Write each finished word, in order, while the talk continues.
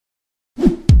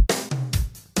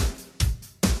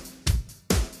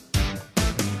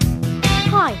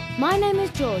Hi, my name is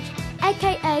George,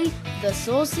 aka the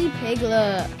Saucy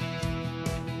Piglet.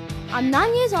 I'm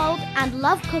 9 years old and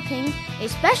love cooking,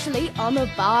 especially on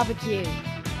a barbecue.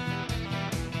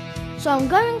 So I'm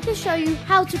going to show you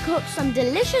how to cook some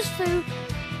delicious food,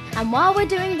 and while we're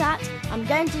doing that, I'm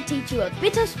going to teach you a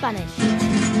bit of Spanish.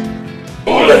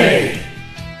 ¡Ole!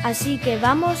 Así que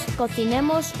vamos,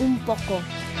 cocinemos un poco.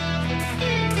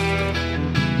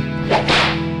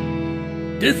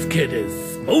 This kid is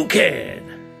smoking.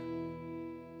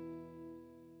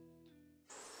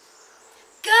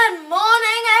 Good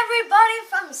morning, everybody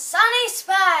from sunny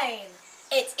Spain.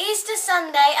 It's Easter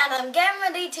Sunday and I'm getting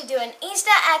ready to do an Easter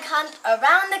egg hunt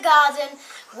around the garden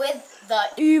with the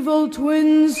evil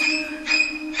twins.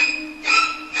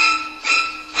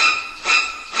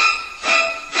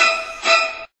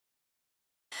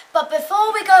 But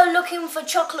before we go looking for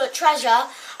chocolate treasure,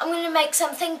 I'm going to make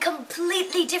something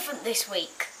completely different this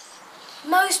week.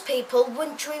 Most people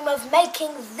wouldn't dream of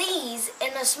making these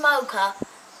in a smoker,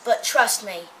 but trust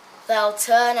me, they'll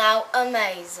turn out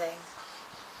amazing.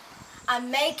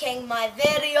 I'm making my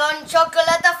very own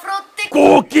chocolate frutti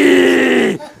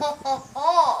Cookie!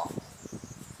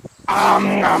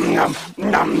 Nom, nom,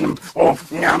 nom, oh,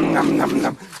 nom, nom, nom,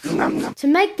 nom, nom, nom. To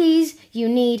make these, you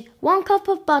need 1 cup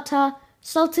of butter,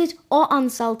 salted or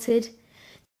unsalted,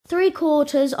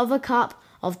 3/4 of a cup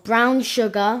of brown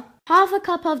sugar, half a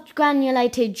cup of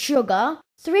granulated sugar,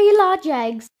 3 large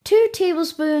eggs, 2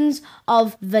 tablespoons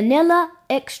of vanilla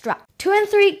extract, 2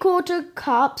 3/4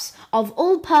 cups of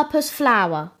all-purpose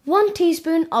flour, 1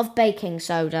 teaspoon of baking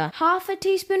soda, half a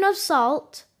teaspoon of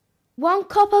salt, 1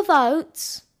 cup of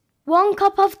oats, 1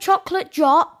 cup of chocolate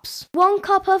drops, 1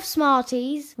 cup of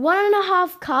Smarties,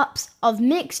 1.5 cups of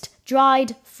mixed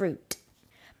dried fruit.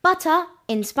 Butter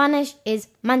in Spanish is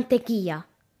mantequilla.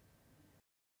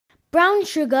 Brown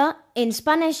sugar in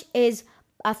Spanish is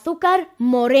azúcar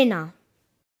morena.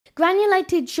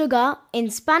 Granulated sugar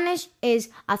in Spanish is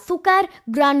azúcar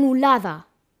granulada.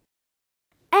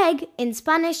 Egg in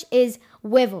Spanish is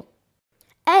huevo.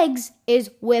 Eggs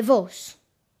is huevos.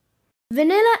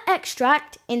 Vanilla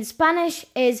extract in Spanish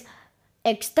is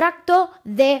extracto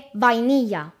de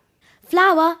vainilla.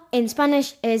 Flour in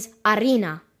Spanish is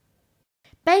harina.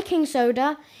 Baking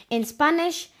soda in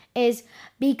Spanish is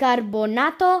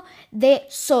bicarbonato de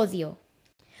sodio.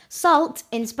 Salt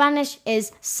in Spanish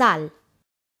is sal.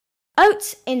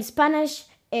 Oats in Spanish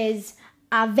is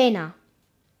avena.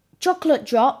 Chocolate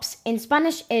drops in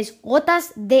Spanish is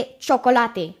gotas de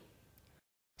chocolate.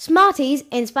 Smarties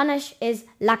in Spanish is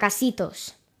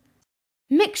lacasitos.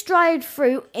 Mixed dried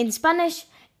fruit in Spanish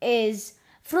is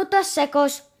frutos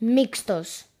secos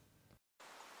mixtos.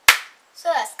 So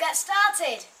let's get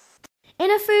started. In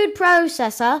a food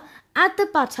processor, add the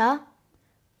butter,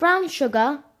 brown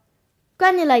sugar,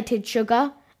 granulated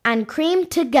sugar and cream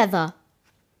together.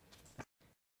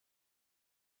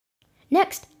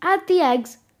 Next, add the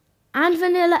eggs and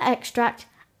vanilla extract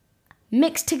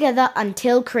mixed together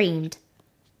until creamed.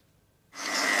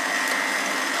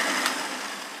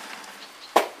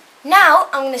 Now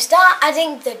I'm going to start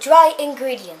adding the dry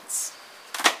ingredients.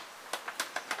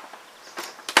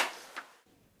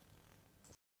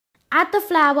 Add the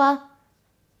flour,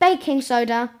 baking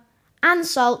soda and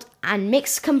salt and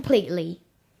mix completely.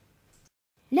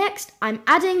 Next, I'm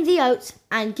adding the oats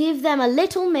and give them a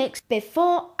little mix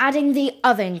before adding the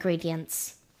other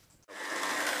ingredients.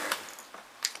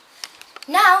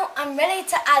 Now I'm ready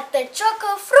to add the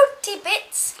Choco Frootie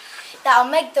bits that'll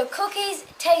make the cookies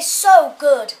taste so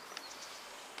good.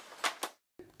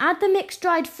 Add the mixed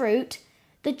dried fruit,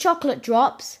 the chocolate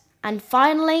drops and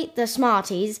finally the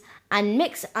Smarties and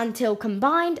mix until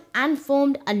combined and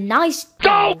formed a nice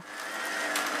dough.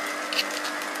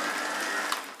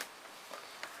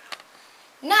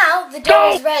 Now the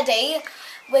dough is ready.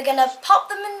 We're going to pop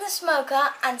them in the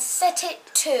smoker and set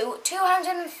it to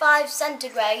 205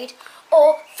 centigrade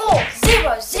or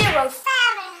 400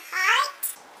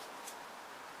 Fahrenheit.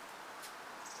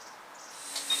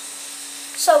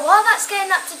 So while that's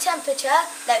getting up to temperature,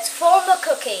 let's form the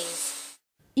cookies.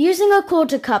 Using a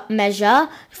 1/4 cup measure,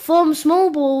 form small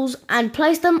balls and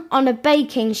place them on a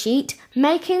baking sheet,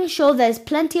 making sure there's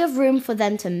plenty of room for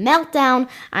them to melt down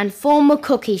and form a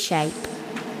cookie shape.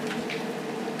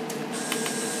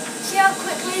 See how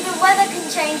quickly the weather can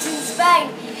change in Spain.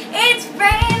 It's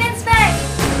rain in Spain.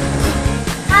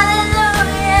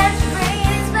 Hallelujah, it's rain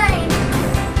in Spain.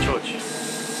 George,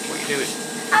 what are you doing?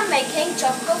 I'm making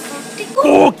Choco Frutti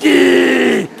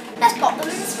Cookie! Let's pop them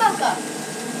in the smoker.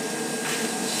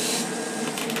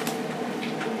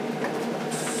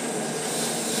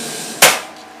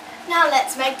 Now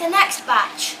let's make the next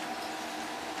batch.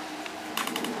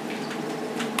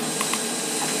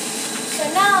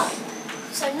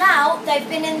 So now they've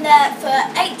been in there for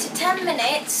 8 to 10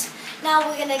 minutes. Now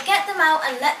we're going to get them out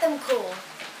and let them cool.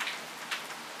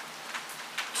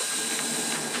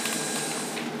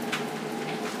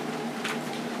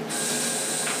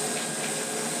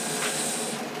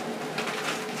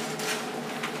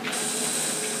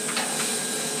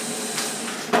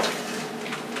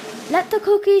 Let the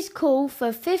cookies cool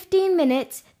for 15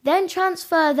 minutes, then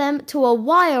transfer them to a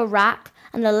wire rack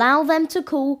and allow them to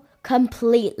cool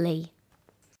completely.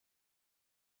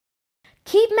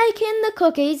 Keep making the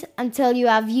cookies until you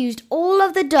have used all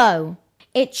of the dough.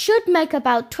 It should make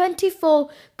about 24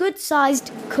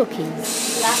 good-sized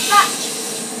cookies. Last batch.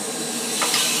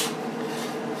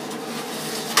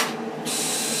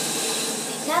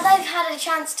 Now they've had a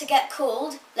chance to get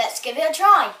cooled, let's give it a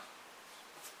try.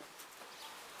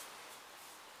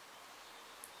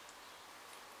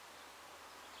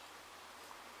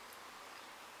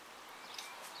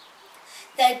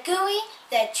 They're gooey,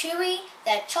 they're chewy,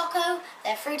 they're choco,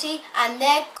 they're fruity, and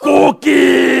they're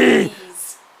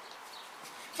cookies.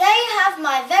 They have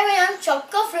my very own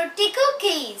choco fruity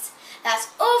cookies. That's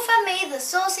all from me, the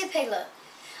Saucy Piglet.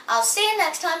 I'll see you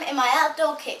next time in my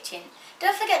outdoor kitchen.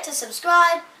 Don't forget to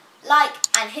subscribe, like,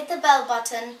 and hit the bell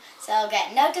button so I'll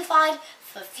get notified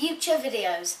for future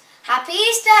videos. Happy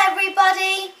Easter,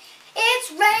 everybody!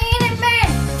 It's raining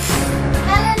men!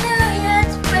 Hallelujah,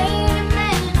 it's raining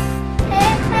men!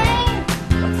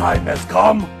 The time has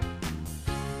come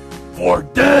for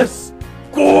this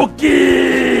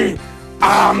cookie!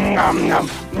 Nom nom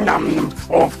nom nom.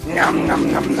 Oh, nom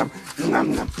nom nom nom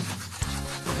nom nom.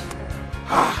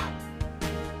 Ah.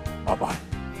 Bye-bye.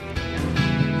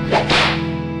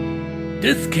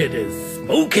 This kid is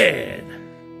smoking.